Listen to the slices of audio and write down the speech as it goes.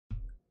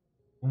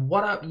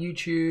What up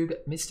YouTube,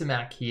 Mr.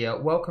 Mac here.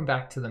 Welcome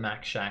back to the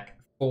Mac Shack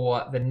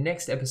for the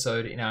next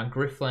episode in our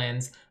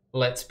Griftlands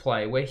Let's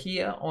Play. We're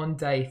here on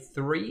day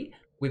 3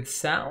 with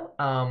Sal.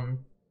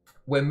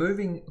 We're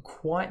moving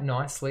quite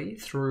nicely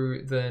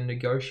through the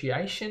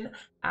negotiation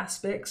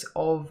aspects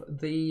of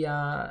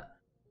the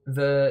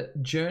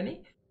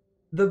journey.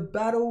 The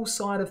battle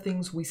side of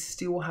things we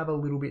still have a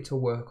little bit to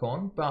work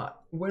on,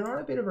 but we're on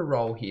a bit of a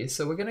roll here,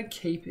 so we're going to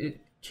keep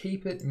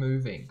it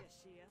moving.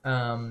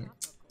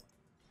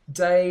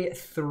 Day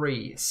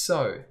 3.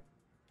 So,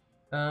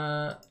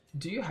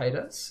 do you hate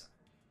us?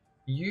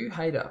 You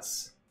hate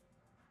us,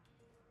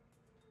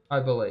 I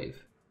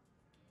believe.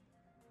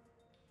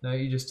 No,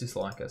 you just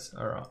dislike us.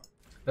 Alright,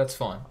 that's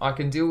fine. I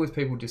can deal with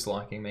people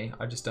disliking me.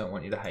 I just don't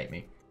want you to hate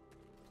me.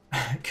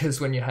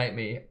 Because when you hate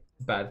me,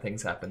 bad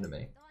things happen to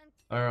me.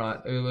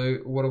 Alright,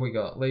 Ulu, what do we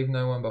got? Leave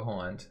no one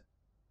behind.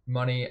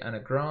 Money and a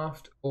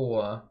graft,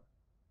 or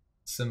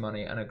some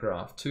money and a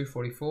graft.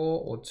 244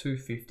 or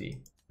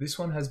 250. This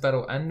one has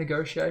battle and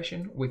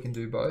negotiation. We can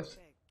do both.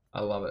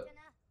 I love it.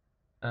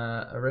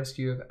 A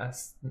rescue of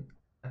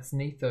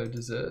Asnetho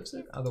deserves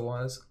it.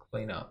 Otherwise,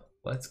 clean up.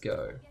 Let's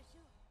go.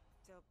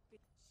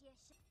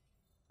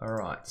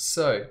 Alright,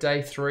 so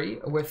day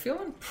 3. We're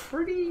feeling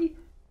pretty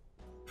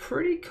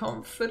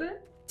confident.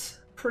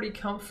 Pretty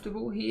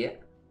comfortable here.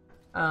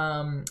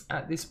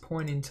 At this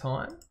point in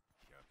time.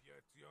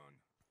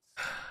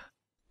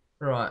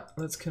 Right,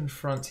 let's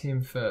confront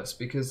him first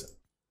because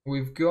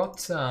we've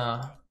got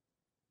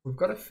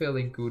a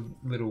fairly good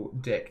little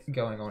deck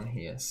going on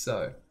here.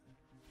 So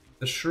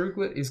the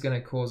rouge-like is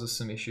going to cause us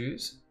some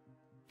issues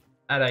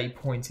at a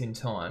point in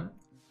time,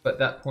 but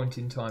that point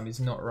in time is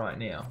not right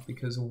now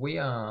because we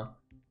are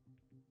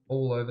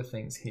all over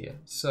things here.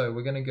 So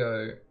we're going to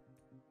go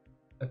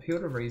appeal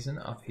to reason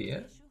up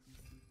here.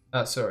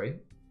 Sorry,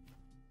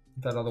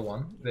 that other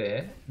one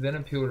there. Then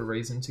appeal to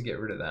reason to get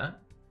rid of that.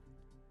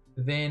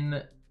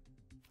 Then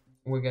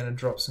we're going to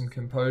drop some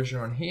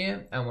composure on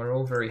here, and we're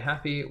all very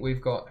happy.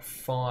 We've got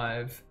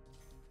 5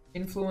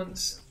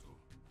 influence.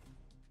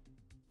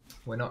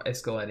 We're not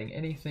escalating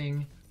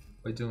anything.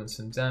 We're doing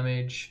some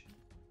damage.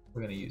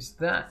 We're going to use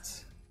that.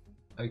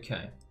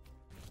 Okay.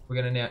 We're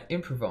going to now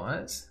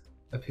improvise,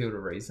 appeal to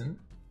reason,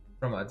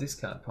 from our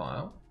discard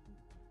pile,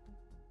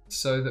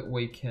 so that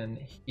we can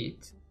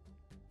hit.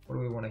 What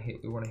do we want to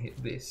hit? We want to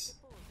hit this.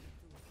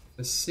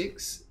 The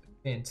 6,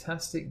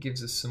 fantastic,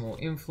 gives us some more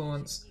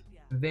influence.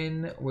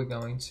 Then we're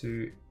going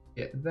to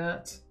get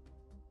that,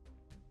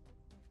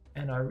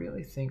 and I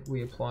really think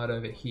we apply it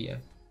over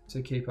here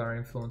to keep our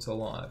influence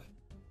alive,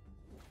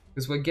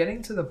 because we're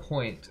getting to the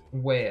point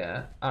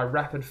where our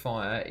rapid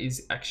fire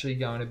is actually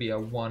going to be a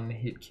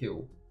 1-hit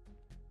kill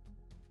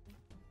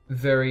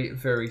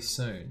very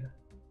soon.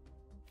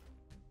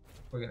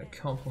 We're going to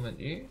compliment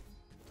you.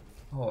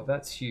 Oh,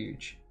 that's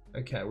huge.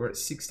 Okay, we're at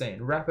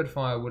 16. Rapid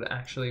fire would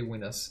actually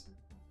win us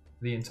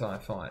the entire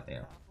fight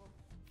now.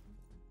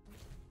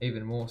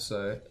 Even more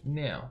so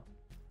now.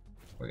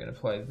 We're going to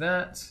play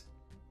that,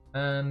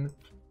 and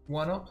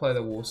why not play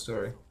the war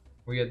story?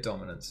 We get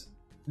dominance.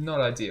 Not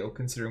ideal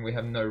considering we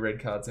have no red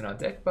cards in our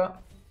deck,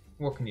 but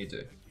what can you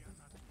do?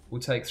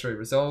 We'll take 3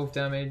 resolve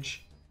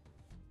damage,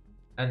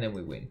 and then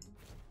we win.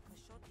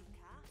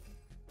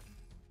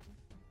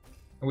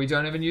 And we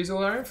don't even use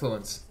all our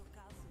influence.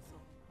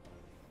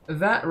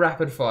 That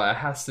rapid fire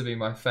has to be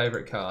my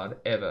favorite card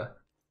ever.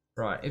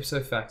 Right,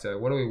 ipso facto,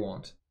 what do we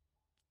want?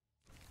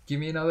 Give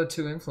me another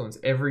 2 influence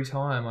every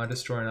time I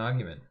destroy an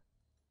argument.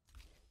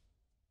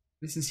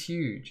 This is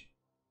huge.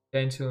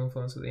 Gain 2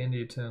 influence at the end of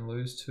your turn,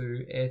 lose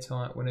 2,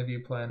 airtight. Whenever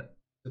you play a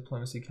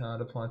diplomacy card,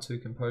 apply 2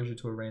 composure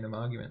to a random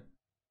argument.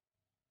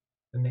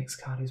 The next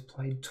card is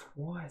played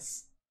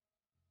twice.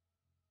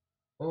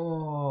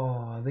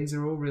 Oh, these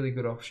are all really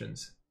good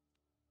options.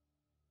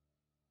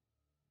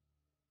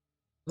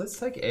 Let's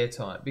take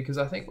airtight because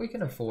I think we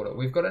can afford it.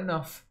 We've got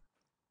enough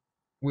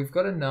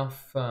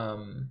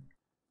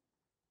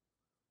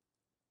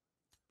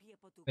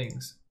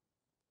things.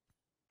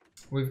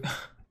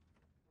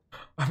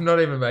 I'm not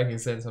even making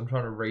sense. I'm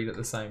trying to read at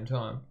the same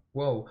time.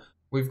 Whoa,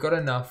 we've got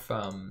enough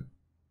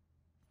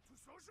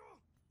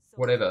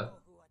whatever.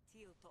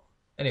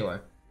 Anyway,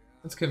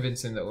 let's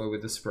convince him that we're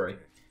with the spree.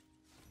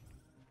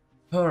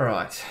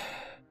 Alright.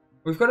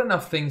 We've got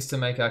enough things to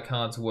make our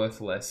cards worth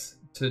less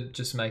to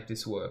just make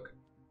this work.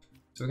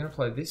 So we're going to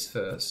play this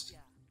first.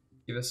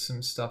 Give us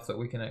some stuff that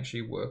we can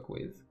actually work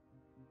with.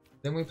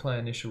 Then we play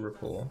initial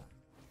rapport.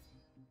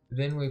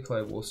 Then we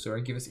play war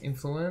story. Give us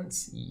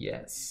influence.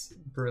 Yes.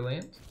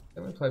 Brilliant.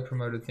 Then we play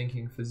promoted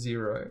thinking for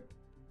 0.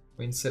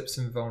 We incept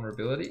some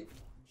vulnerability,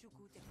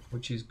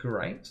 which is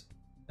great.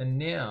 And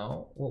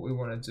now what we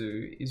want to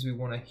do is we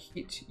want to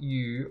hit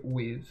you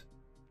with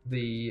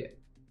the...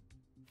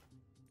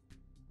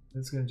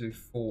 It's going to do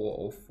 4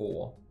 or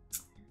 4.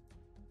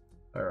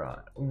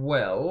 Alright.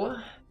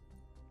 Well,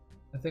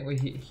 I think we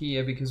hit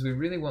here because we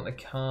really want the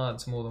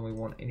cards more than we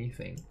want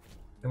anything.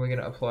 Then we're going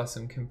to apply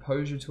some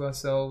composure to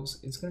ourselves.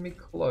 It's going to be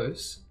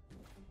close,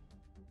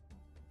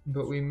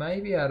 but we may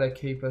be able to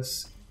keep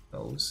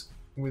ourselves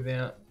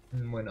without,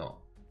 and we're not.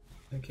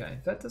 Okay,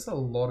 that does a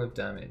lot of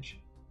damage.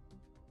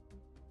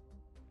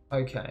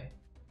 Okay,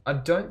 I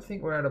don't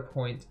think we're at a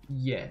point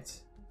yet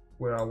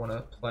where I want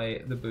to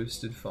play the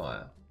boosted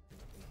fire.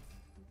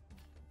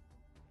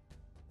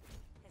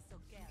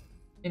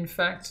 In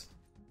fact,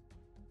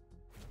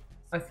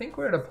 I think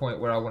we're at a point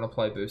where I want to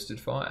play boosted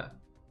fire.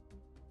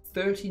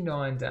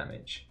 39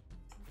 damage.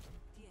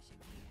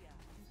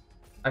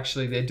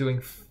 Actually, they're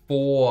doing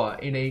 4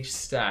 in each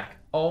stack.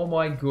 Oh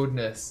my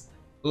goodness.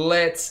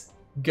 Let's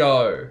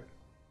go.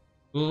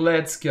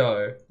 Let's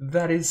go.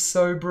 That is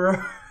so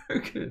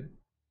broken.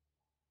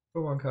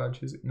 Draw 1 card,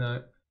 choose it.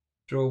 No.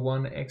 Draw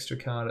 1 extra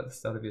card at the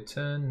start of your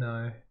turn.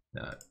 No.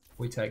 No.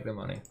 We take the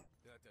money.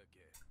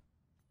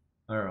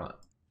 Alright.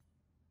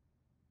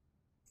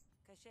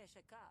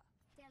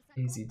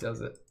 Easy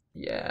does it.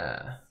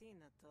 Yeah.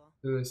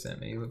 Who sent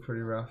me? You look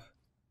pretty rough.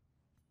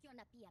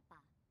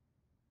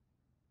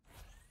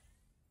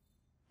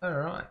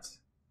 Alright.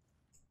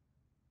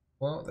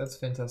 Well, that's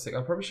fantastic.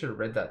 I probably should have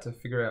read that to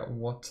figure out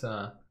what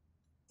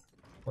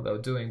they were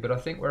doing, but I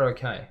think we're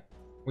okay.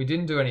 We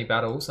didn't do any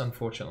battles,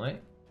 unfortunately.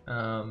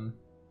 But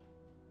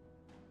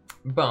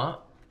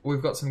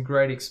we've got some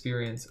great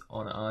experience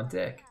on our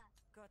deck.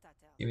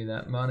 Give me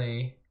that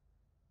money.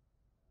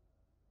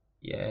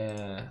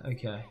 Yeah,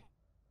 okay.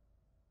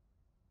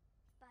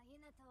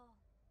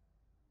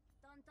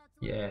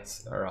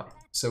 Yes, alright.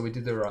 So we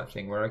did the right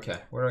thing. We're okay.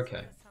 We're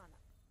okay.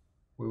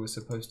 We were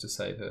supposed to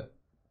save her.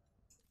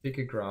 Pick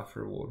a graph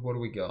reward. What do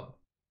we got?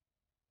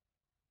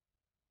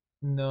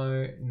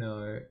 No,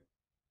 no.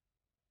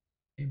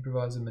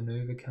 Improvise a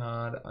maneuver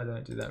card. I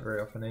don't do that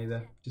very often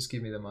either. Just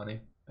give me the money.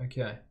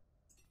 Okay.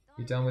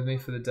 You done with me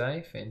for the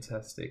day?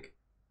 Fantastic.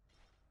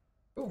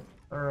 Cool.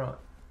 Alright.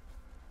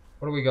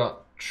 What do we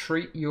got?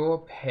 Treat your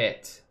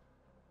pet.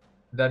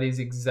 That is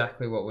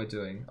exactly what we're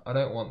doing. I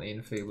don't want the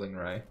enfeebling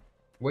ray.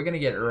 We're going to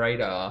get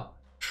radar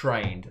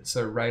trained,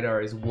 so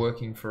radar is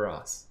working for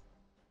us.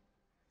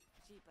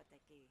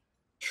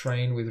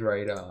 Train with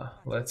radar.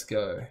 Let's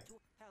go.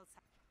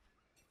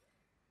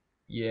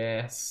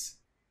 Yes.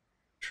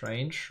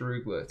 Train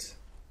Shruglet.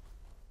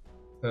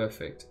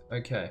 Perfect.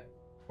 Okay.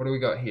 What do we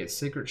got here?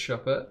 Secret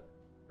Shopper.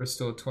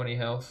 Restore 20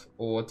 health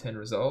or 10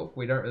 resolve.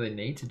 We don't really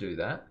need to do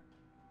that.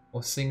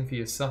 Or sing for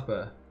your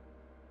supper.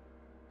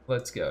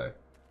 Let's go.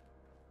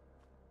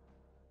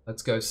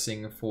 Let's go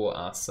sing for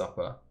our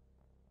supper.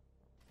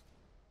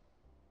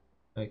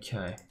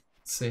 Okay. Let's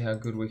see how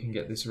good we can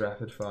get this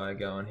rapid fire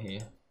going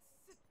here.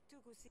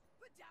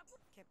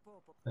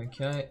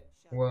 Okay.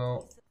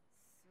 Well.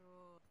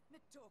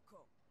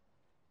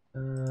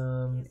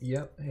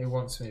 Yep, he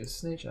wants me to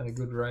snitch at a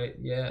good rate.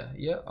 Yeah,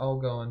 I'll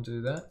go and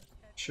do that.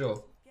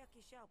 Sure.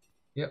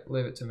 Yep,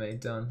 leave it to me.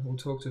 Done. We'll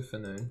talk to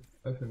Fanoon.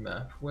 Open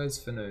map.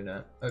 Where's Fanoon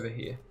at? Over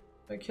here.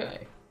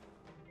 Okay.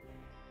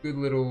 Good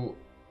little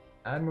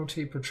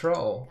Admiralty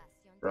patrol.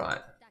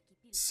 Right.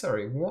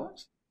 Sorry,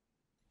 what?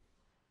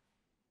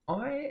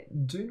 I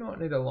do not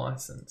need a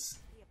license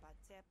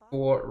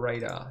for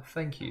radar.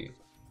 Thank you.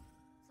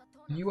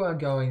 You are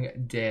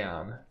going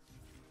down.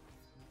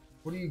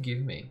 What do you give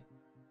me?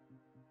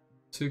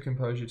 2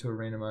 composure to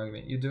arena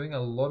argument. You're doing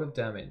a lot of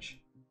damage.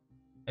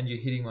 And you're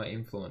hitting my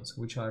influence,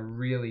 which I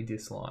really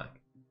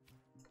dislike.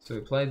 So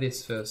we play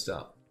this first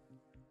up.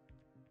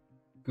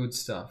 Good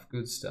stuff,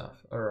 good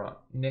stuff. Alright,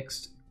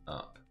 next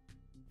up.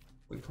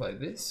 We play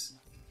this,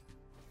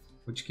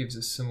 which gives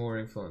us some more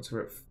influence.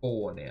 We're at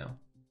 4 now.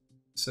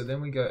 So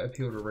then we go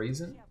appeal to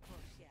reason.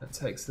 That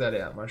takes that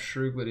out. My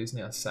Shruglet is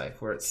now safe.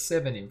 We're at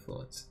 7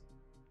 influence.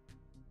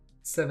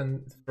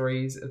 7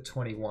 threes of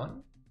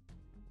 21.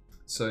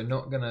 So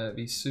not going to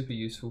be super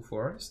useful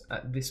for us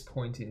at this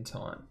point in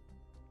time.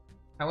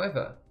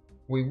 However,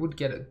 we would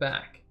get it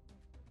back.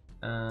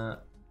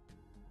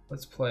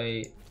 Let's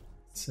play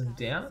some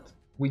doubt.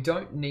 We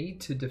don't need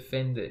to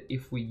defend it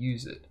if we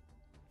use it.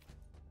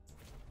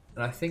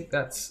 And I think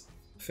that's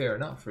fair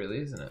enough, really,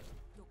 isn't it?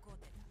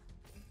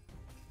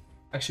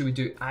 Actually, we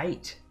do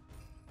 8.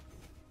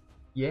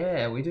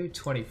 Yeah, we do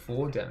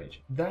 24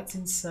 damage. That's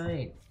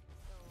insane.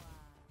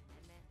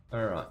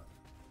 Alright.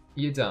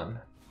 You're done.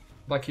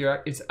 Like,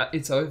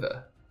 it's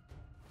over.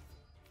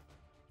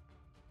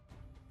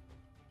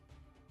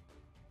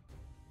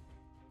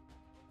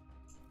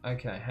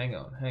 Okay, hang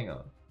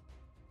on.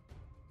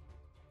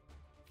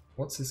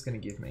 What's this going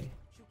to give me?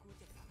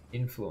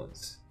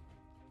 Influence.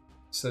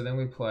 So then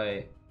we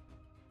play...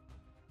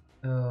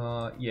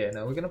 yeah,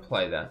 no, we're going to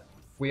play that.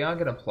 We are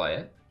going to play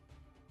it.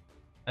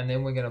 And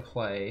then we're going to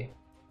play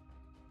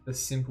the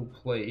simple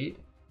plead.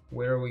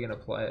 Where are we going to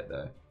play it,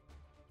 though?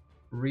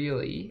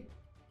 Really,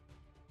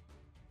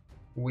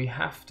 we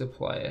have to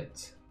play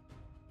it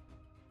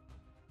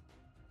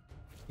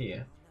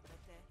here.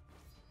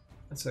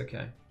 That's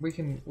okay. We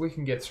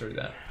can get through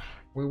that.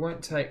 We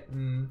won't take.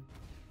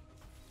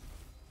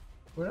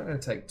 We're not going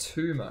to take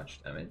too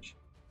much damage.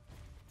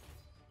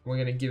 We're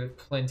going to give it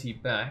plenty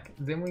back.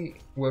 Then we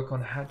work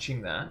on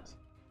hatching that.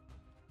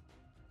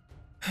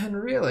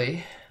 And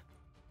really,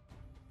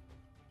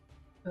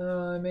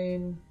 I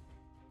mean,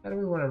 how do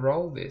we want to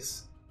roll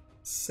this?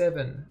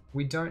 7.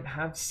 We don't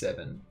have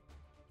 7.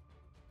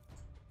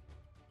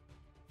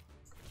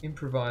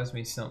 Improvise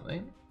me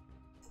something.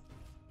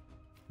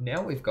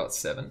 Now we've got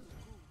 7.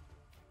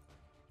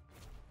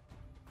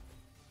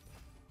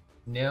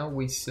 Now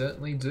we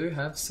certainly do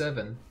have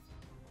 7.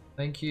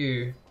 Thank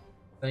you.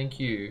 Thank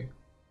you.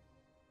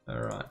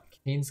 Alright,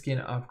 Keen Skin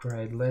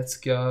upgrade. Let's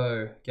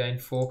go. Gain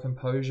 4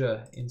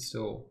 composure.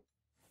 Install.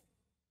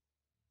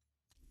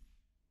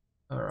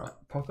 Alright,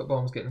 Pocket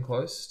Bomb's getting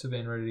close to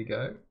being ready to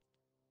go.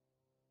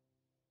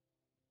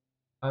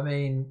 I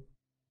mean,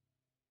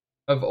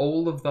 of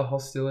all of the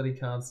hostility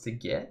cards to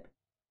get,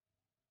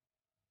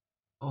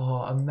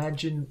 oh,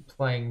 imagine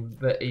playing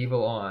the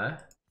Evil Eye.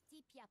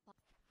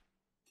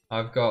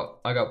 I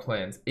got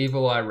plans.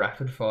 Evil Eye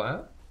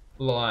Rapidfire.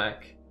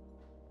 Like,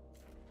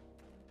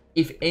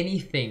 if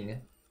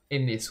anything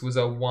in this was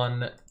a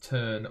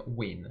 1-turn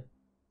win,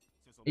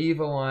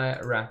 Evil Eye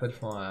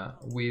Rapidfire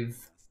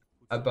with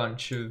a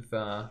bunch of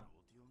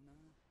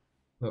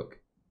look,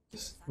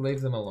 just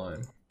leave them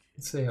alone.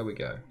 Let's see how we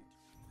go.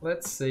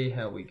 Let's see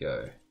how we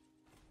go.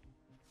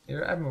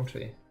 Your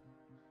Admiralty.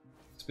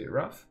 It's a bit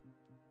rough.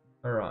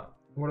 Alright,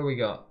 what do we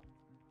got?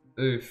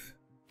 Oof.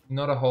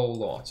 Not a whole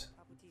lot.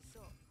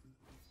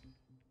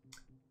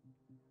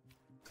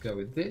 Let's go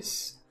with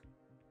this.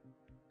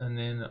 And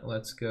then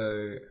let's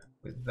go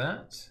with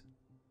that.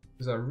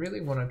 Because I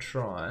really want to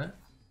try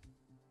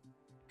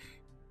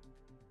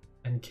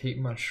and keep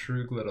my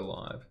Shruglet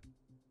alive.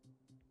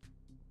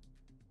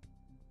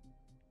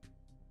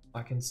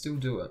 I can still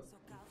do it.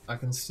 I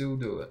can still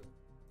do it.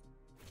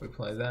 We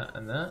play that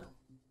and that.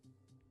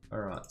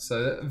 Alright,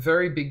 so a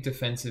very big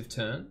defensive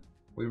turn.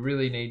 We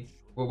really need...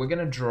 Well, we're going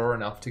to draw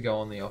enough to go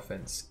on the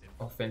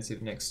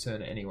offensive next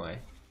turn anyway.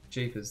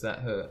 Jeepers, that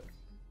hurt.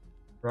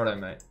 Righto,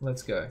 mate.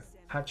 Let's go.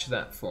 Hatch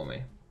that for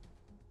me.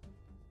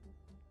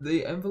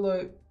 The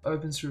envelope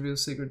opens to reveal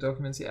secret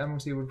documents. The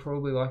Admiralty would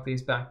probably like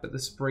these back, but the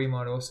Spree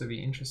might also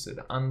be interested.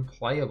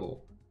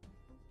 Unplayable.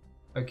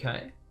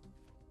 Okay.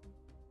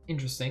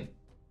 Interesting.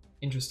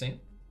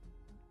 Interesting.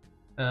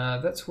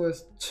 That's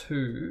worth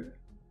 2.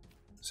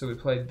 So we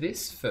play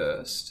this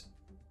first.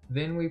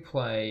 Then we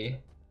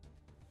play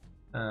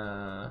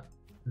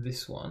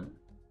this one.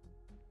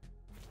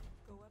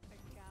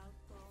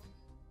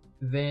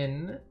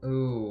 Then,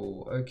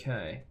 ooh,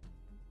 okay.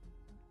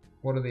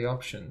 What are the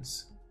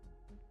options?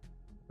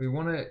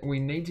 We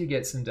need to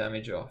get some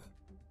damage off.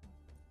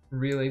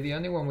 Really, the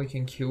only one we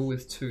can kill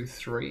with 2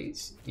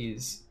 3s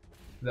is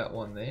that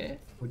one there,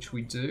 which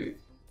we do.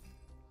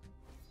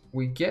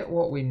 We get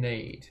what we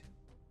need.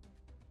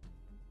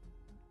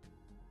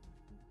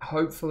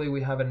 Hopefully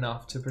we have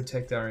enough to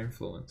protect our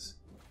influence.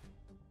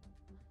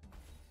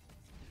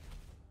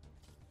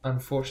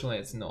 Unfortunately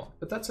it's not,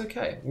 but that's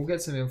okay. We'll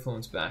get some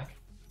influence back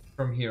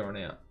from here on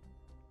out.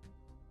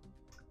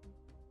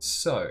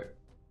 So,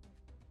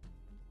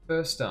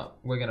 first up,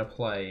 we're going to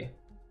play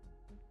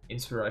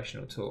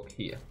Inspirational Talk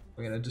here.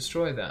 We're going to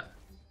destroy that.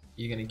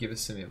 You're going to give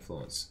us some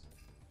influence.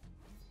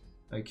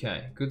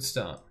 Okay, good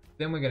start.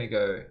 Then we're going to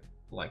go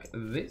like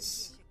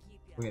this.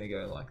 We're going to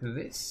go like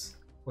this.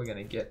 We're going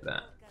to get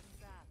that.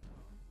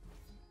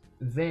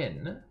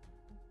 Then,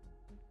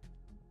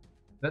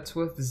 that's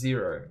worth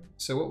 0.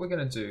 So what we're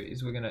going to do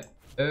is we're going to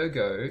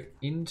ergo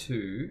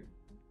into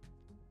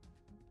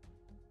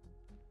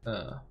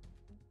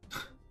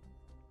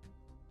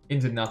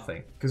into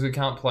nothing, because we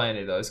can't play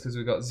any of those because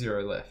we've got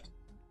 0 left.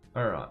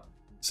 Alright,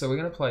 so we're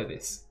going to play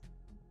this,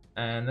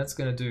 and that's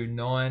going to do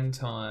 9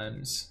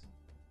 times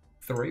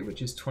 3,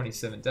 which is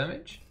 27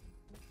 damage.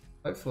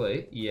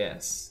 Hopefully,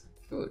 yes.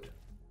 Good.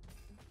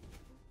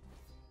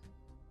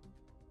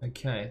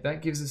 Okay,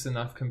 that gives us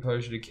enough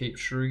composure to keep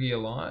Shroogie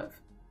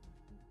alive.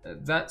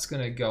 That's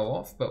going to go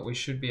off, but we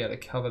should be able to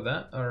cover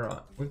that.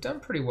 Alright, we've done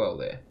pretty well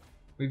there.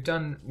 We've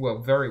done, well,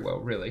 very well,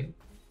 really.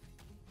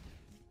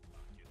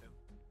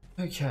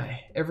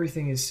 Okay,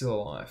 everything is still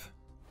alive.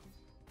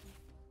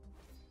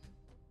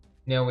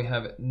 Now we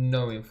have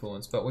no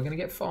influence, but we're going to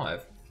get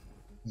 5.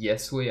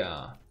 Yes, we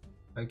are.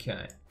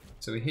 Okay,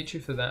 so we hit you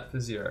for that for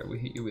 0. We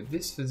hit you with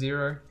this for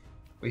 0.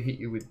 We hit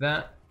you with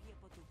that.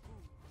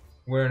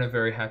 We're in a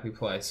very happy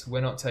place.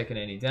 We're not taking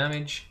any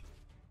damage.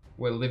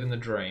 We're living the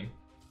dream.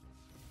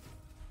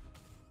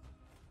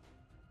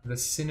 The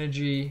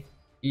synergy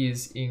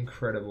is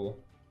incredible.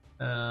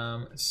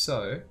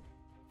 So,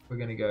 we're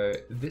going to go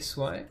this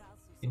way,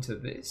 into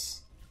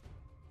this,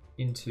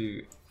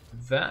 into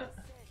that,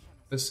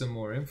 for some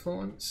more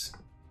influence.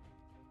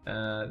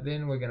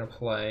 Then we're going to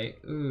play...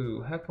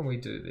 Ooh, how can we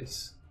do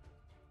this?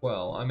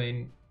 Well, I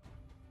mean,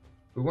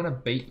 we want to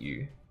beat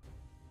you.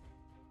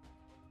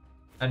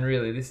 And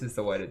really, this is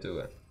the way to do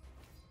it.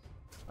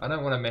 I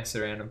don't want to mess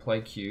around and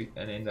play cute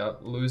and end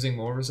up losing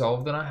more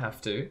resolve than I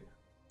have to.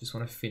 Just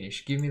want to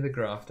finish. Give me the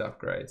graft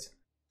upgrades.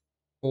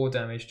 4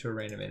 damage to a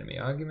random enemy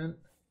argument.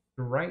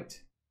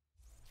 Great.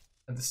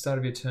 At the start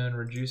of your turn,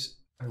 reduce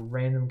a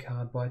random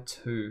card by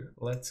 2.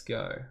 Let's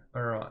go.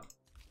 Alright.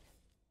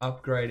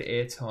 Upgrade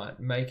airtight.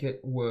 Make it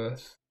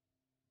worth...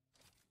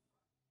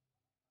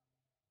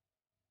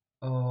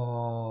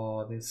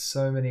 Oh, there's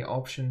so many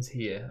options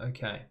here.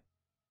 Okay.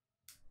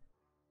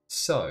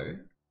 So,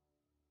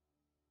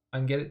 I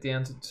can get it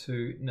down to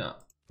 2. No,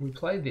 we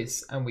play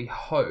this and we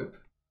hope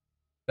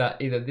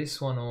that either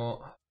this one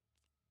or...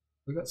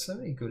 We've got so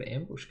many good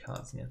ambush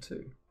cards now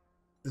too.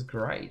 This is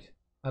great.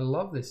 I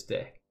love this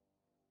deck.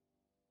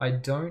 I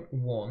don't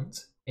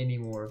want any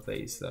more of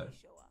these though,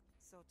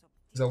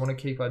 because I want to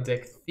keep our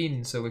deck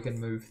thin so we can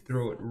move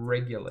through it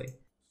regularly.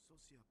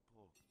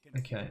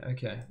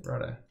 Okay,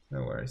 righto,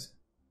 no worries.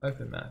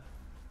 Open map.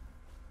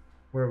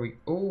 Where are we?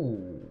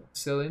 Oh,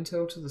 sell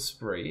intel to the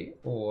spree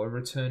or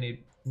return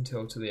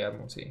intel to the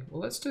Admiralty.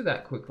 Well, let's do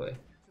that quickly.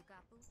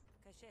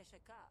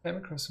 Came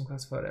across some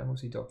classified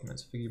Admiralty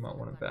documents. Figure you might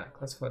want them back.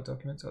 Classified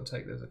documents, I'll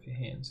take those off your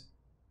hands.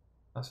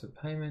 Ask for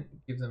payment,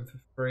 give them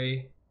for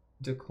free,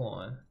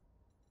 decline.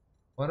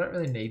 Well, I don't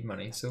really need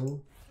money,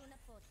 so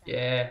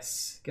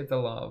yes, get the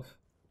love.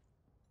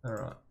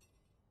 Alright.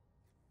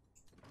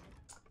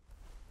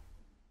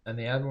 And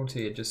the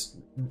Admiralty are just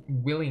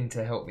willing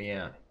to help me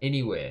out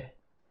anywhere.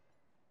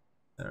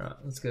 Alright,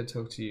 let's go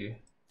talk to you.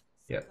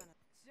 Yep.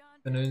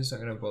 The noon's not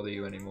going to bother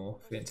you anymore.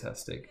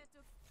 Fantastic.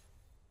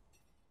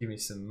 Give me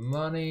some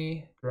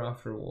money.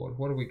 Draft reward.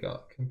 What do we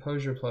got?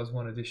 Composure plus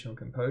 1 additional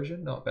composure.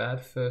 Not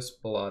bad.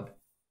 First blood.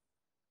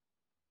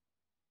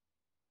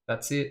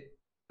 That's it.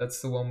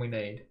 That's the one we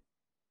need.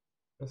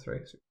 Or 3.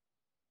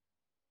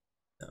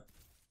 No.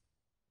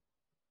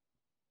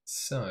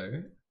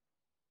 So,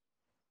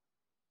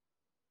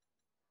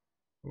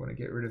 we want to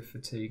get rid of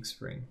fatigue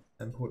spring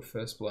and put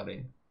first blood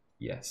in.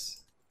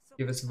 Yes.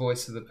 Give us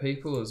voice of the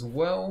people as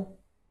well.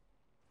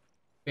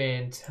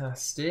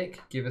 Fantastic.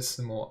 Give us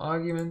some more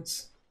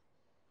arguments.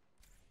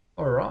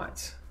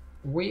 Alright.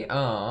 We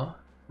are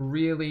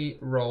really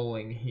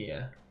rolling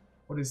here.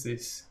 What is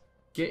this?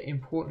 Get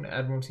important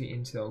Admiralty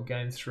intel.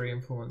 Gain 3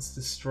 influence.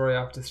 Destroy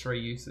after 3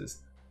 uses.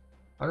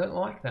 I don't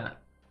like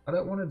that. I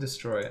don't want to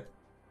destroy it.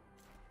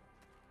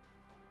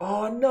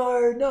 Oh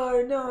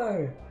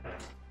no.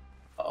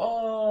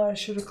 Oh, I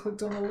should have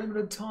clicked on the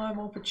limited time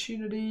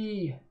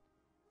opportunity.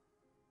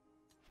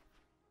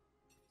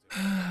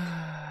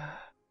 I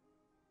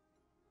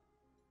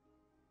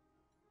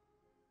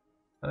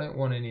don't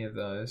want any of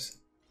those.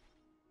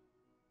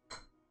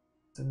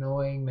 It's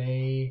annoying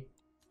me.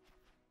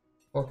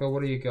 Blocker,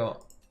 what do you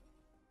got?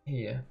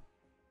 Here.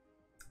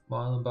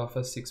 Mylan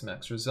buffer, 6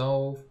 max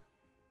resolve.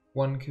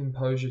 1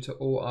 composure to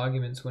all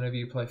arguments whenever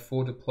you play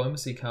 4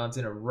 diplomacy cards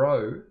in a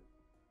row.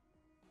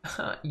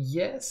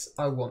 Yes,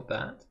 I want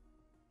that.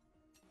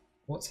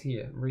 What's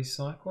here?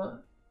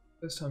 Recycler.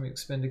 First time you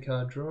expend a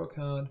card, draw a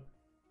card.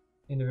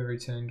 End of every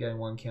turn, gain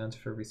 1 counter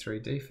for every 3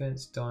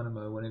 defense.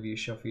 Dynamo, whenever you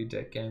shuffle your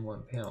deck, gain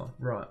 1 power.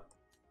 Right.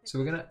 So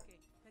we're going to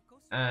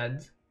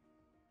add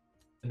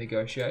a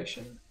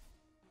negotiation.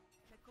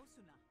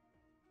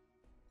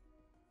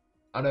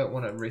 I don't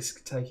want to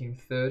risk taking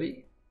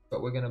 30,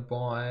 but we're going to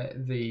buy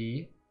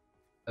the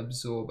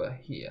absorber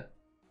here.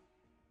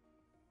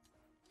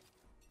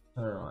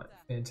 Alright,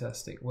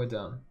 fantastic. We're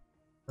done.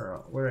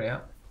 Alright, we're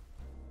out.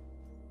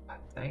 Oh,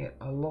 dang it,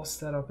 I lost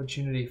that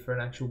opportunity for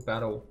an actual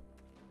battle.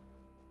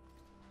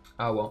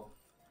 Oh well.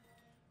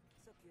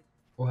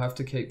 We'll have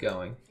to keep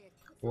going.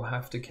 We'll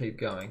have to keep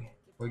going.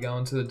 We're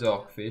going to the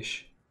dock,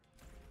 fish.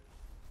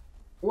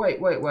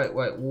 Wait. We're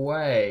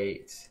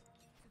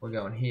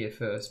going here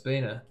first.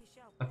 Bina,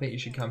 I think you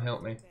should come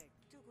help me.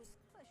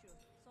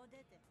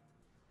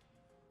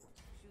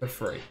 For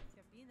free.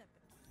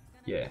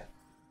 Yeah.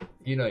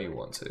 You know you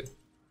want to.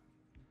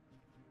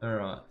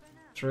 Alright.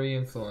 3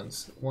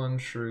 influence. 1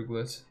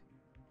 shrewdlet.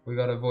 We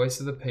got a voice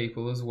of the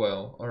people as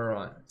well.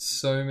 Alright.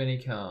 So many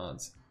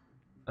cards.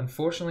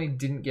 Unfortunately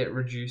didn't get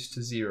reduced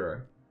to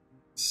 0.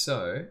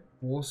 So,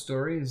 war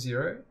story is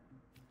 0.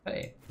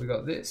 Hey, we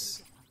got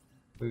this.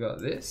 We got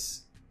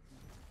this.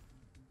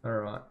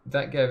 Alright,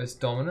 that gave us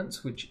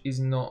dominance, which is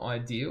not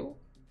ideal.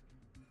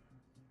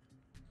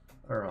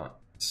 Alright,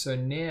 so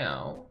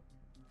now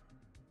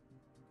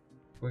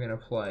we're going to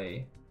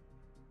play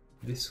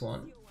this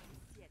one.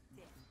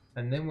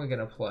 And then we're going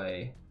to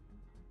play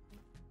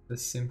the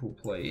simple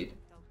plead.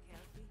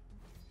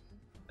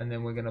 And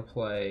then we're going to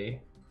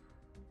play...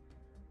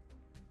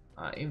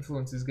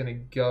 influence is going to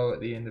go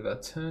at the end of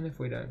our turn if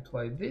we don't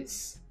play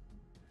this.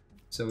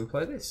 So we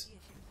play this.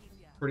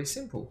 Pretty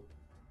simple.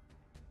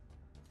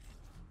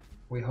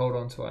 We hold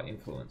on to our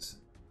influence.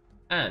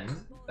 And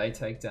they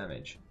take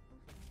damage.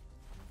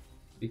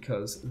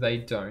 Because they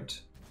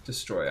don't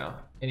destroy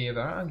any of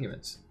our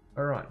arguments.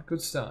 Alright,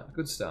 good start,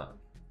 good start.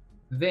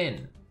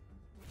 Then,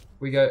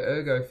 we go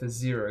ergo for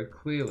 0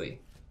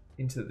 clearly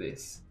into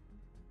this.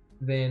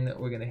 Then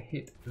we're going to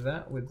hit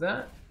that with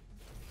that.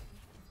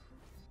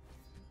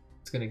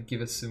 It's going to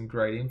give us some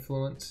great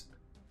influence.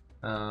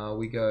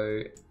 We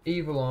go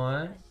Evil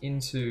Eye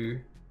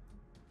into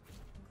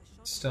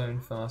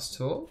Stone Fast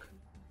Talk.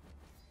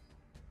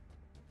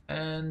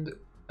 And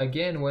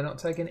again, we're not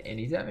taking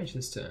any damage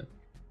this turn.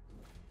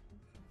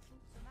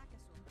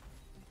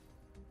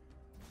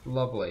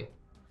 Lovely.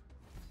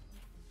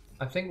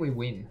 I think we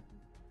win.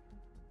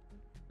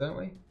 Don't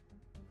we?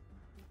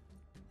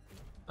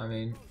 I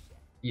mean,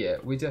 yeah,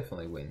 we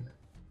definitely win.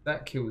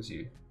 That kills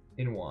you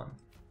in 1.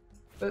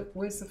 But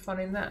where's the fun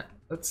in that?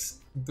 Let's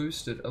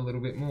boost it a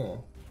little bit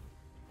more.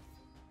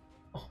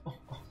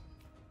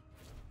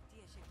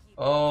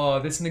 Oh,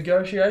 this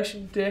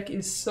negotiation deck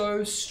is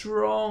so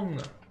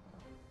strong.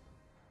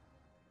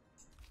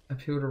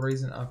 Appeal to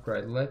reason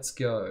upgrade. Let's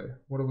go.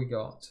 What do we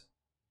got?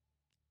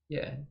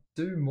 Yeah,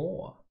 do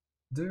more.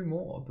 Do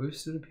more.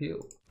 Boosted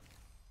appeal.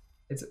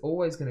 It's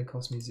always going to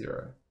cost me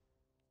 0.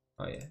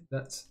 Oh yeah,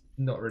 that's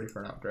not ready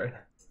for an upgrade.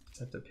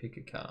 Just have to pick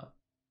a card.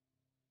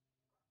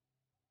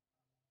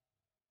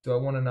 Do I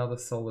want another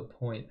solid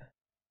point?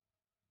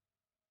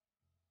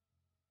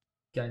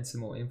 Gain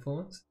some more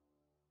influence?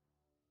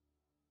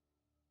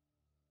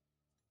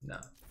 No.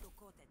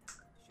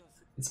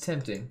 It's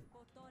tempting.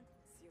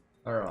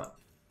 Alright.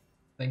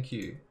 Thank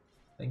you.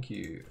 Thank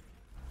you.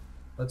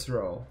 Let's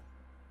roll.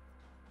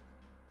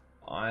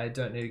 I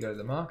don't need to go to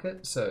the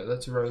market, so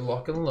let's roll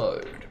lock and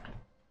load.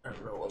 And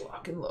roll a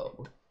lock and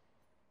load.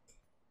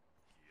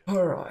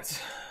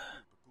 Alright.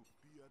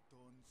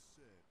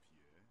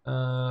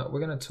 We're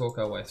going to talk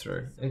our way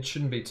through. It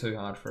shouldn't be too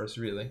hard for us,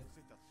 really.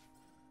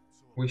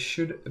 We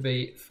should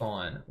be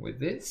fine with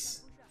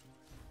this.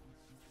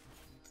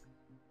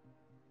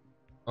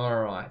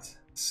 Alright,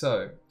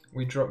 so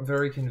we drop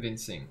very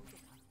convincing.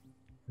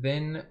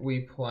 Then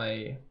we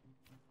play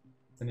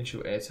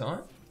initial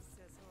airtight.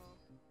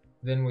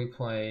 Then we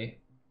play...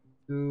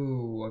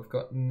 Ooh, I've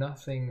got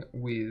nothing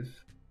with...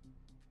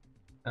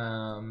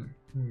 No,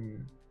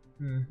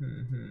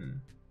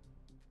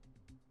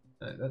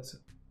 that's...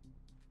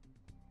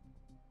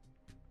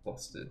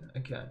 Busted.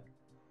 Okay.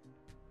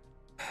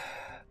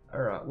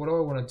 Alright, what do I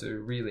want to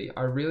do, really?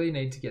 I really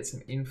need to get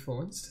some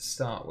influence to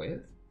start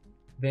with.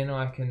 Then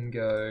I can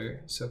go...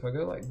 So if I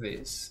go like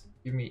this,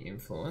 give me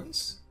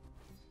influence.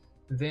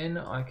 Then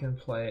I can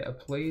play a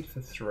plead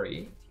for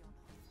 3.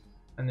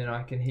 And then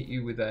I can hit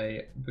you with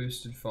a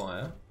boosted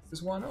fire.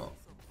 Because why not?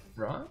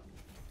 Right?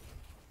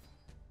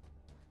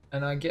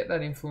 And I get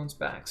that influence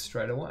back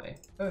straight away.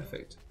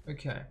 Perfect.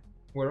 Okay.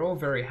 We're all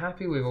very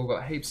happy. We've all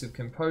got heaps of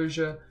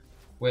composure.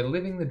 We're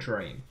living the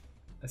dream,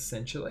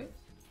 essentially.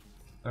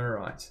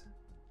 Alright.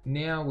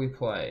 Now we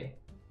play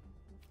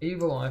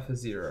Evil Eye for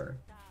 0.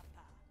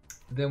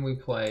 Then we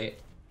play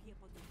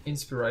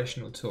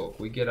Inspirational Talk.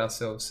 We get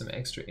ourselves some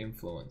extra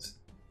influence.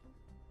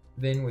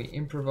 Then we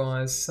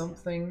improvise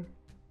something.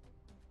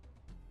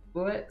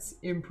 Let's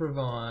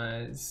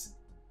improvise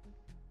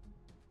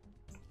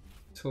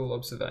Tool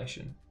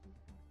Observation.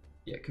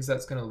 Yeah, because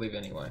that's going to live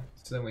anyway.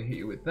 So then we hit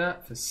you with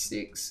that for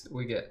 6.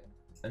 We get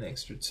an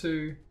extra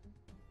 2.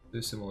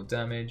 Do some more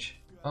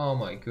damage. Oh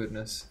my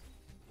goodness.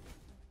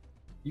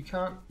 You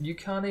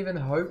can't even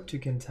hope to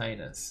contain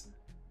us.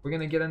 We're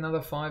going to get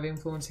another 5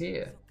 influence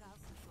here.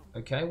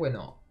 Okay, we're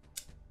not.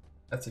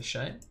 That's a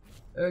shame.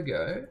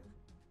 Ergo.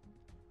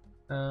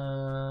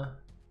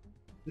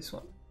 This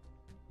one?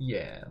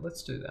 Yeah,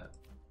 let's do that.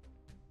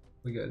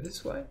 We go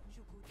this way.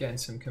 Gain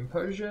some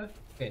composure.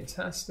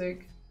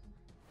 Fantastic.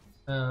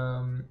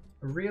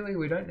 Really,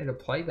 we don't need to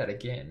play that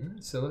again.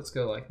 So let's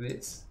go like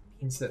this.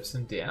 Incept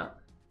some doubt.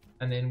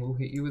 And then we'll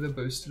hit you with a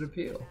boosted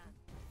appeal.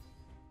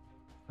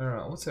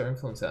 Alright, what's our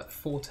influence at?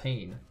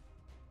 14.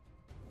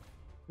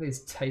 That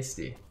is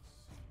tasty.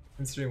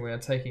 Considering we are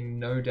taking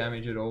no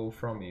damage at all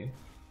from you.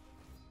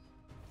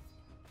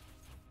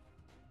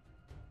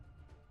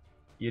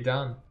 You're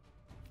done.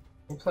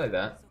 We'll play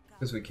that,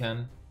 because we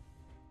can.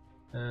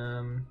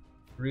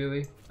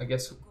 Really? I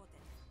guess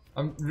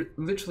I'm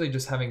literally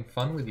just having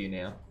fun with you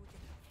now.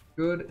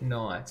 Good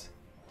night.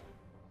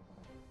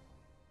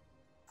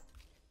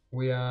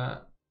 We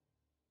are...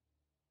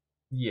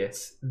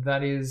 Yes, we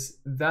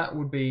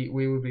would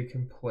be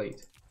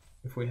complete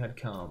if we had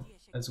calm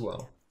as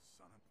well.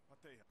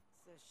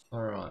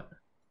 Alright.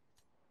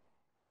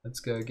 Let's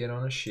go get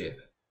on a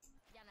ship.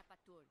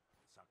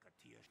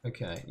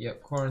 Okay,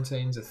 yep,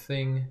 quarantine's a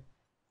thing.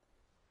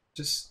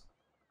 Just...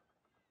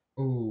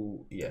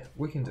 Ooh, yeah,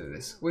 we can do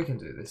this. We can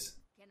do this.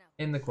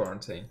 End the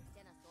quarantine.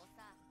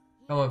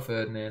 Come on,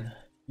 Ferdinand.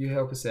 You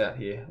help us out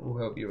here. We'll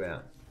help you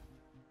out.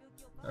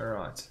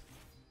 Alright.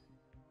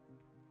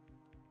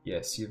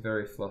 Yes, you're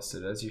very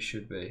flustered, as you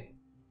should be.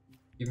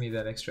 Give me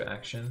that extra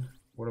action.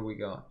 What do we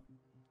got?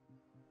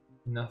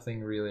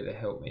 Nothing really to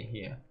help me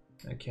here.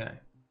 Okay,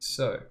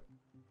 so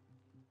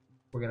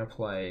we're going to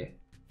play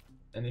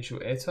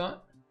initial airtight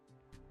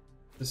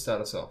to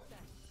start us off.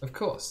 Of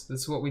course,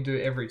 that's what we do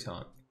every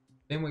time.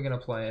 Then we're going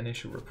to play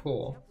initial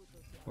rapport.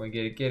 We're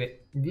going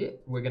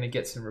to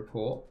get some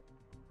rapport,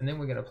 and then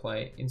we're going to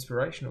play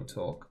inspirational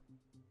talk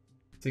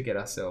to get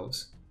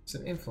ourselves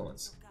some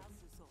influence.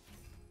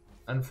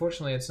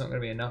 Unfortunately, it's not going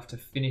to be enough to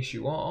finish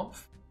you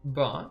off,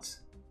 but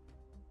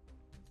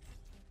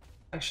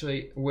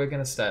actually, we're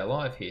going to stay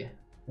alive here.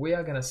 We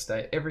are going to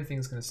stay,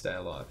 everything's going to stay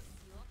alive.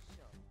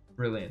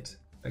 Brilliant.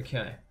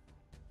 Okay.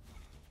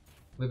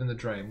 Living the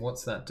dream.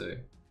 What's that do?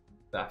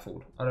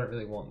 Baffled. I don't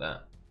really want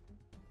that.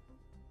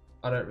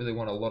 I don't really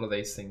want a lot of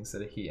these things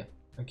that are here.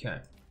 Okay.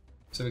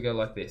 So we go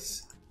like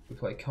this. We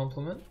play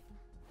compliment.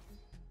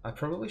 I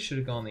probably should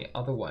have gone the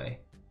other way.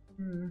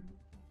 Oh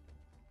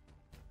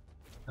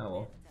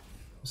well.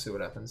 We'll see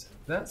what happens.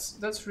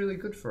 That's really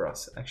good for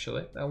us,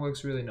 actually. That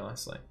works really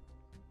nicely.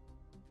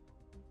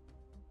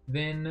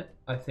 Then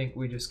I think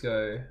we just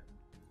go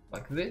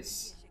like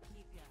this.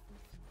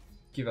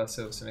 Give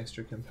ourselves some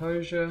extra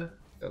composure.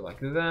 Go like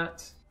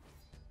that.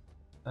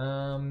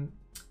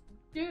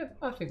 Yeah,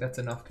 I think that's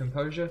enough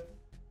composure.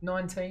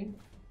 19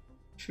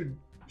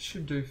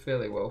 should do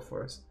fairly well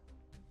for us.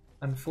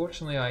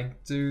 Unfortunately, I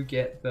do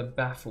get the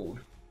baffled,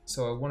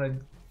 so I want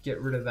to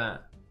get rid of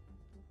that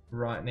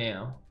right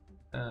now,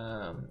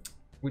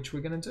 which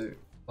we're going to do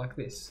like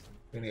this.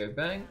 We're going to go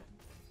bang,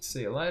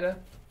 see you later.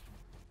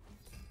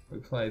 We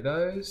play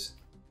those.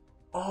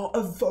 Oh,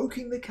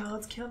 evoking the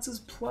cards counts as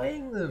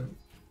playing them.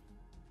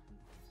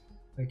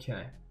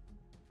 Okay,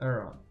 all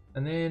right.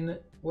 And then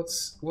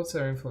what's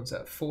our influence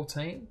at?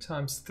 14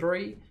 times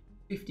 3,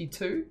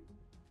 52.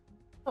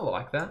 I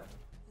like that.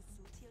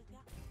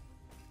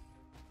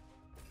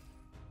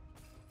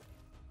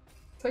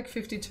 Take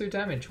 52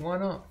 damage, why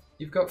not?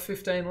 You've got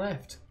 15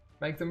 left.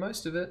 Make the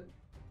most of it.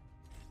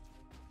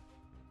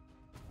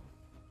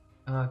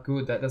 Ah,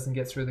 good, that doesn't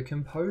get through the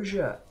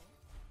composure.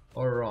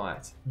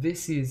 Alright,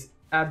 this is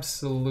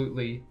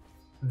absolutely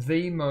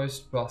the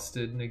most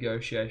busted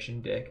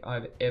negotiation deck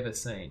I've ever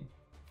seen.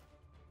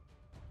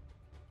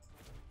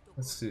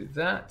 Let's do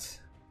that.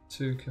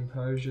 2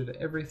 composure to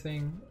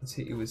everything. Let's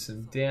hit you with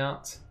some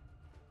doubt.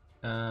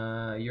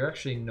 You're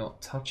actually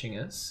not touching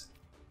us.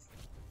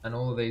 And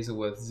all of these are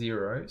worth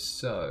 0,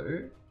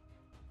 so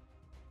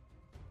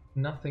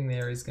nothing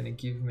there is going to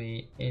give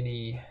me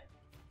any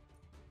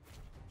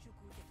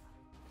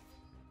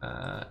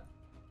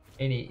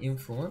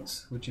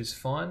influence, which is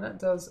fine. That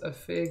does a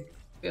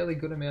fairly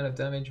good amount of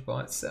damage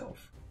by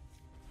itself.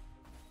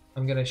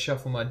 I'm going to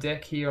shuffle my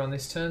deck here on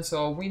this turn,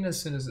 so I'll win as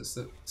soon as it's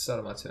the start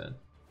of my turn.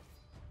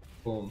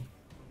 Boom.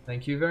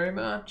 Thank you very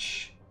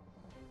much.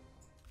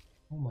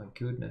 Oh my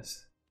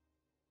goodness.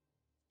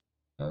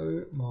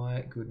 Oh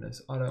my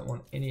goodness. I don't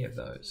want any of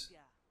those.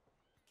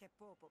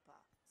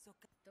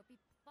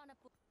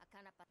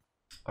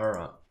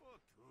 Alright.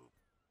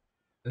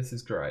 This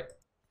is great.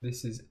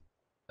 This is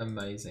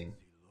amazing.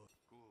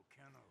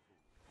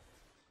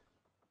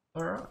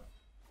 Alright.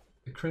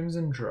 The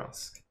Crimson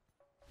Drusk.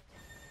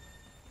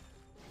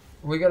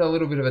 We got a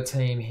little bit of a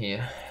team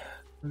here.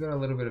 We've got a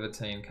little bit of a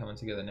team coming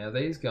together. Now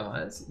these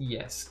guys,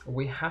 yes,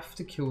 we have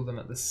to kill them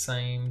at the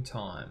same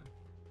time.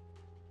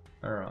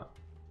 Alright,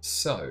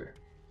 so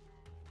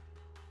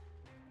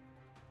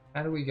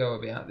how do we go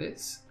about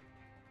this?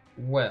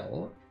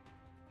 Well,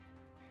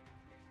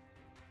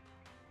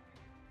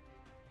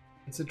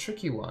 it's a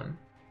tricky one,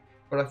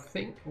 but I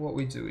think what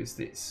we do is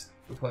this.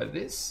 We play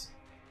this,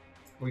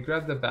 we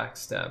grab the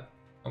backstab,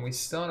 and we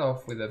start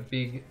off with a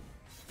big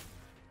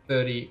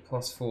 30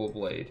 plus 4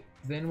 bleed.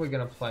 Then we're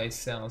going to play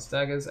Sal's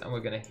Daggers and we're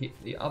going to hit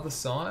the other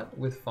side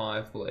with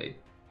 5 bleed.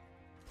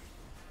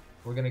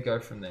 We're going to go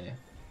from there.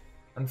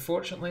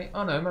 Unfortunately,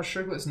 oh no, my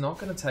Shruglet's not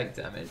going to take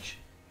damage,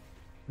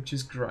 which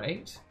is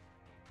great.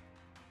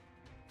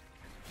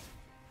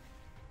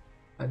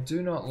 I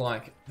do not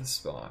like the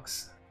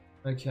sparks.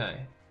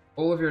 Okay,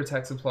 all of your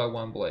attacks apply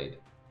 1 bleed,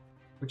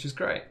 which is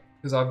great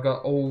because I've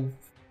got all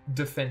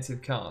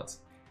defensive cards.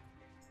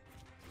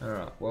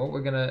 Alright, well,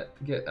 we're going to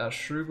get our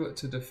Shruglet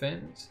to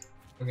defend.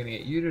 We're going to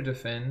get you to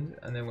defend,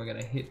 and then we're going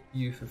to hit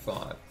you for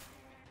 5.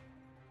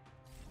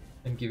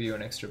 And give you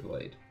an extra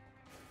bleed.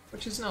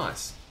 Which is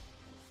nice.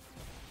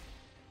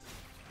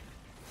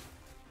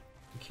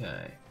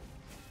 Okay.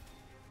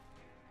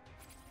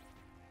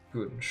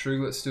 Good.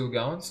 Shruglet's still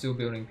going, still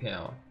building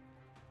power.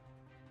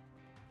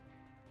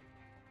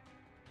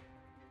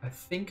 I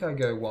think I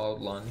go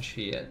Wild Lunge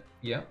here.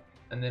 Yep.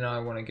 And then I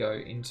want to go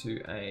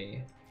into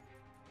a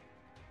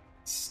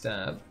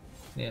stab.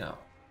 Now,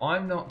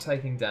 I'm not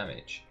taking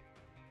damage.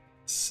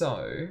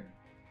 So,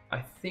 I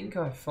think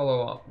I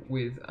follow up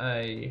with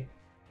a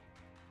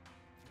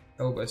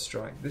elbow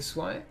strike this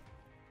way.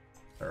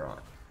 Alright.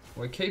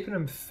 We're keeping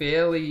them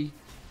fairly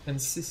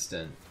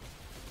consistent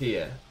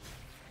here,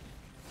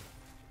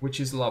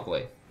 which is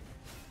lovely.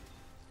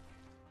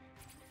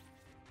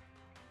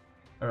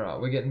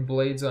 Alright, we're getting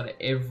bleeds on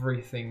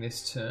everything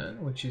this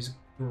turn, which is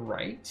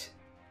great.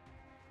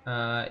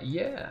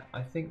 Yeah,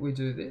 I think we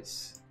do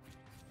this.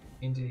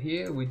 Into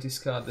here, we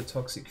discard the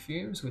Toxic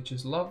Fumes, which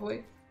is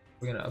lovely.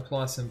 We're going to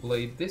apply some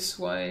bleed this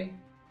way.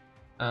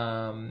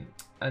 And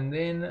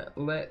then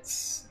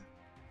let's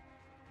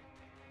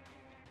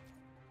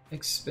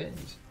expend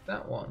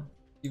that one.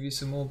 Give you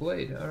some more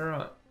bleed.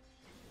 Alright.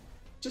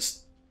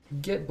 Just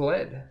get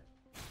bled.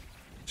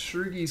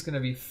 Shruggy's going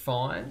to be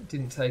fine.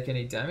 Didn't take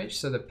any damage,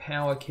 so the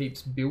power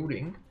keeps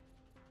building.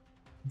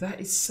 That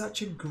is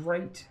such a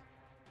great...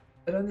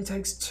 It only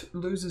takes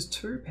loses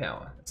 2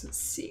 power. It's at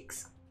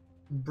 6.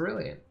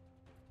 Brilliant.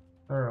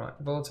 Alright,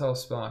 Volatile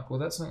Spark. Well,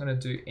 that's not going to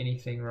do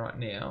anything right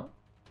now.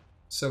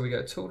 So we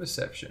go Tool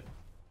Deception.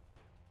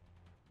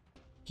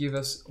 Give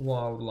us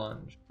Wild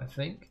Lunge, I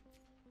think.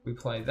 We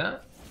play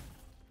that.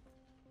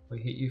 We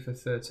hit you for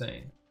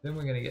 13. Then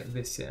we're going to get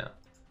this out.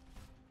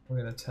 We're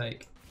going to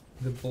take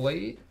the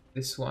bleed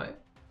this way.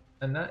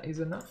 And that is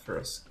enough for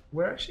us.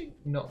 We're actually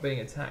not being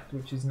attacked,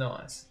 which is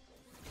nice.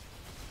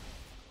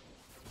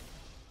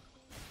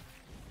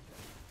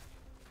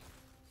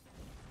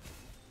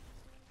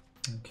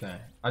 Okay.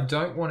 I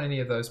don't want any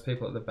of those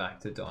people at the back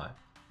to die.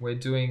 We're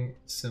doing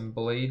some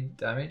bleed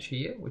damage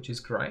here, which is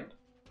great.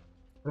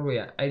 What are we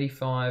at?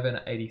 85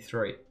 and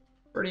 83.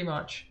 Pretty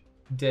much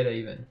dead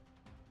even.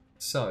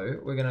 So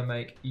we're going to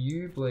make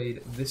you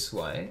bleed this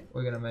way.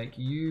 We're going to make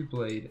you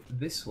bleed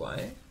this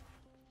way.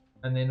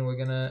 And then we're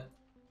going to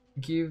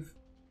give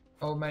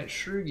old mate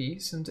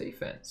Shroogie some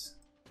defense.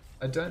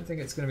 I don't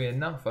think it's going to be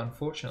enough,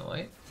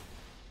 unfortunately.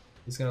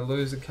 He's going to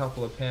lose a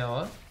couple of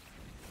power.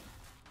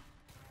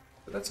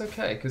 But that's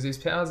okay, because his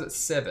power's at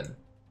 7.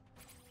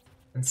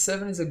 And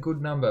 7 is a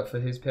good number for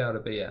his power to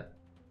be at.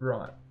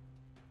 Right.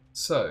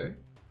 So,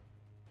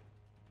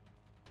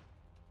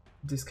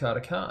 discard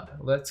a card.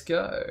 Let's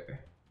go.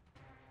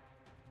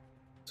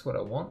 That's what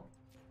I want.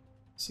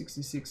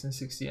 66 and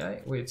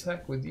 68. We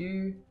attack with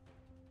you.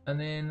 And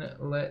then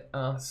let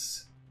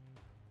us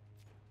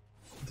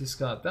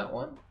discard that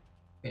one.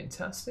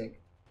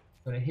 Fantastic.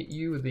 I'm going to hit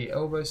you with the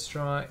elbow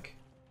strike.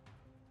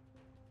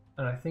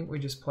 And I think we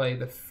just play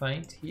the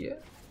feint here,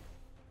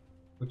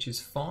 which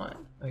is fine.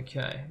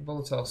 Okay,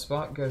 volatile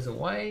spark goes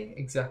away.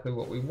 Exactly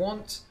what we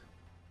want.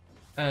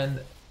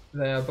 And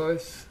they are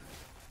both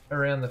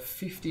around the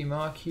 50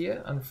 mark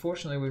here.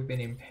 Unfortunately, we've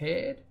been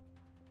impaired.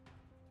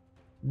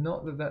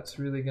 Not that that's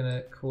really going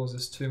to cause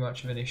us too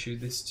much of an issue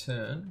this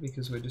turn,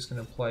 because we're just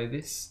going to play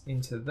this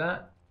into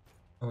that.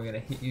 And we're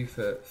going to hit you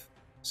for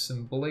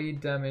some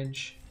bleed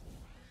damage.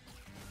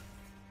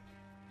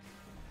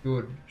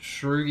 Good.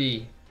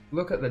 Shroogie.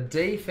 Look at the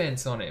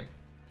defense on him.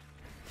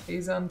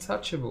 He's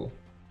untouchable.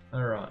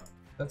 Alright,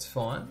 that's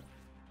fine.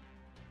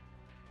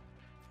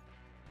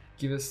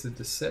 Give us the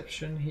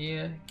deception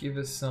here. Give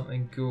us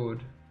something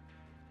good.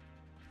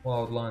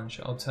 Wild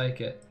lunge. I'll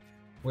take it.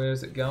 Where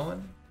is it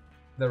going?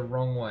 The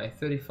wrong way.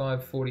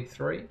 35,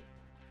 43.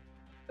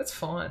 That's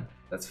fine.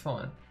 That's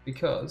fine.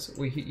 Because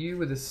we hit you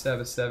with a stab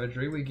of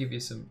savagery. We give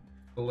you some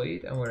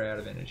bleed and we're out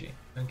of energy.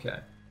 Okay.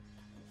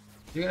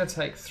 You're going to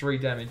take 3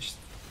 damage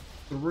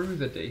through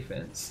the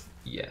defense.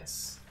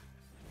 Yes.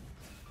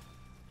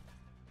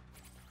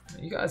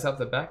 You guys up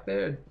the back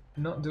there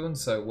not doing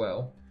so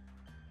well.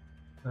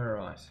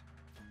 Alright.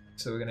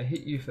 So we're going to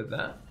hit you for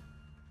that.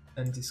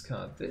 And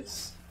discard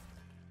this.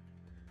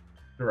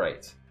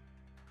 Great.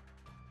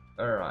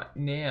 Alright,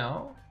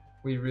 now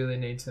we really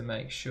need to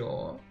make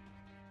sure,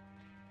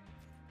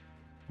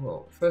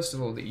 well, first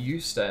of all, that you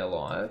stay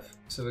alive.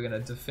 So we're going to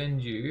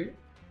defend you.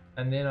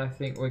 And then I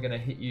think we're going to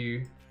hit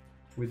you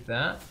with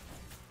that.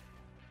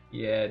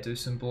 Yeah, do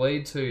some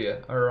bleed to you.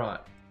 Alright.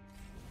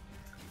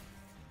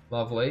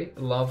 Lovely,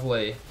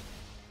 lovely.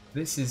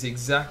 This is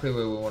exactly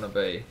where we want to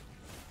be.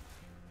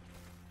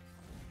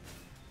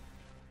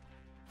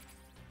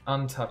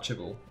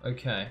 Untouchable.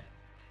 Okay.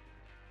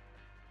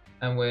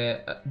 And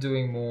we're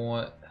doing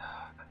more.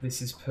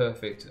 This is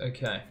perfect.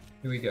 Okay,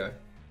 here we go.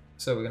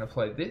 So we're going to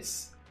play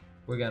this.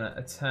 We're going to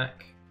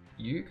attack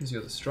you because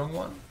you're the strong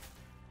one.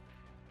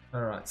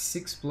 Alright,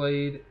 6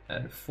 bleed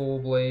and 4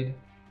 bleed.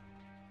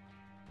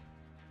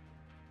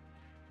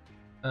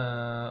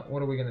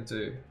 What are we going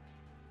to do?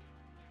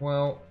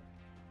 Well,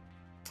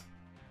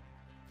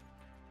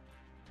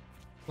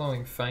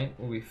 flowing feint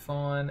will be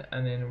fine,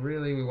 and then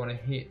really we want to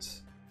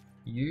hit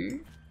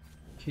you,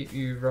 keep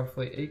you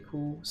roughly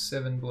equal,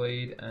 7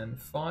 bleed and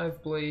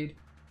 5 bleed.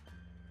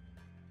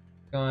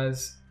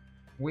 Guys,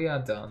 we are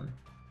done.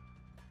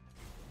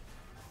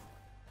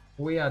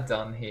 We are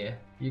done here.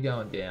 You're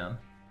going down.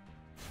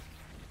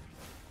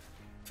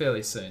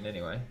 Fairly soon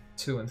anyway.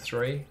 2 and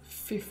 3.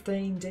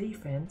 15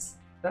 defense.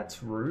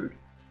 That's rude.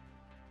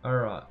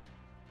 Alright.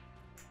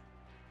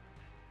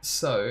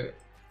 So,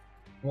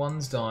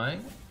 one's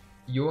dying.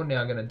 You're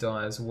now going to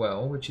die as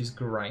well, which is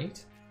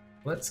great.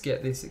 Let's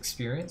get this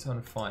experience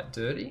on Fight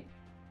Dirty.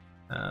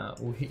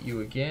 We'll hit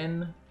you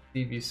again,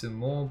 give you some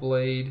more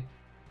bleed,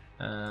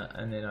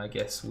 and then I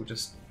guess we'll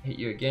just hit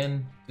you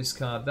again,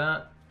 discard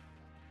that.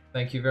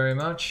 Thank you very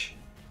much.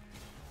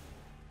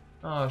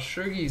 Oh,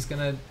 Shroogie's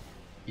going to...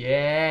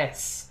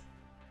 Yes!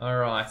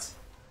 Alright.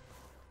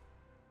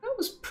 That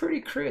was pretty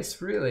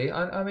crisp, really.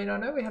 I mean, I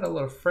know we had a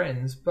lot of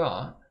friends,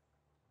 but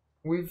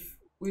we've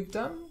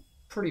done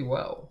pretty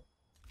well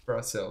for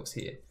ourselves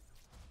here.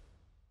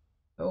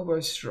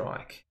 Elbow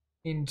strike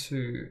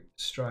into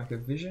strike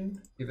of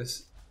vision. Give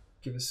us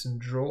some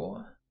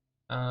draw.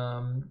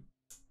 I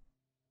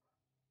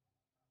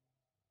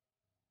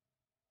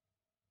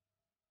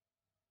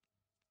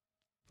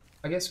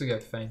guess we go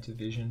feint of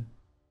vision,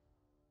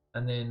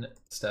 and then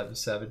stab of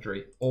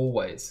savagery.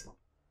 Always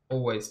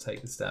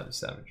take the stab of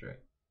savagery.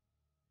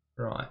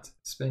 Right,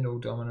 spend all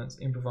dominance,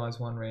 improvise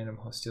 1 random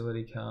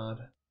hostility card,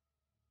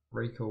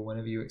 recall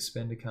whenever you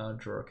expend a card,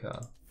 draw a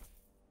card.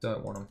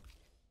 Don't want them.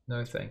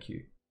 No thank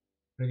you.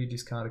 Whenever you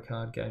discard a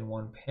card, gain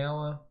 1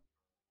 power.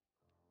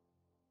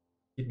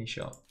 Kidney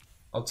shot.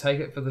 I'll take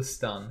it for the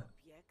stun.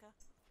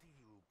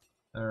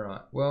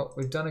 Alright, well,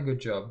 we've done a good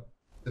job.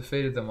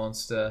 Defeated the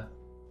monster.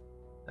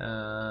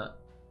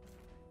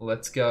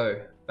 Let's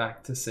go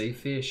back to see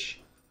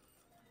fish.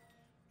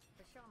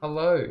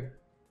 Hello.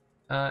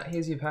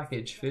 Here's your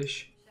package,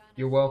 fish.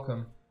 You're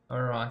welcome.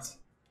 Alright.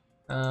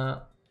 And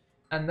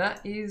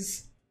that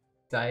is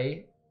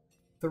day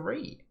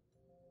 3.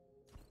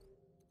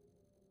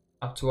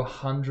 Up to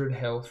 100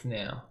 health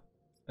now.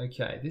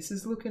 Okay, this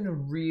is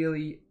looking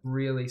really,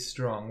 really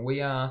strong.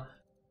 We are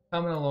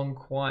coming along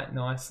quite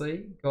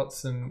nicely. Got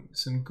some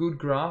good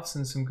graphs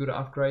and some good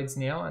upgrades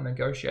now. A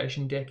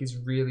negotiation deck is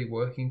really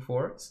working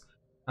for us.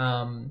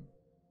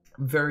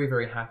 Very,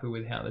 very happy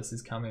with how this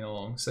is coming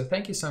along. So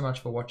thank you so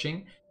much for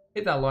watching.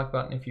 Hit that like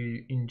button if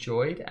you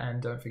enjoyed,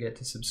 and don't forget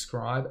to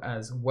subscribe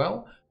as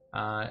well.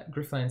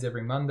 Griftlands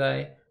every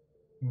Monday,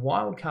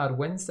 Wildcard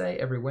Wednesday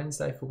every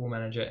Wednesday, Football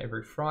Manager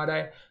every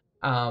Friday.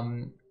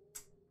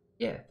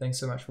 Yeah, thanks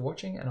so much for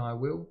watching, and I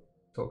will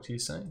talk to you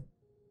soon.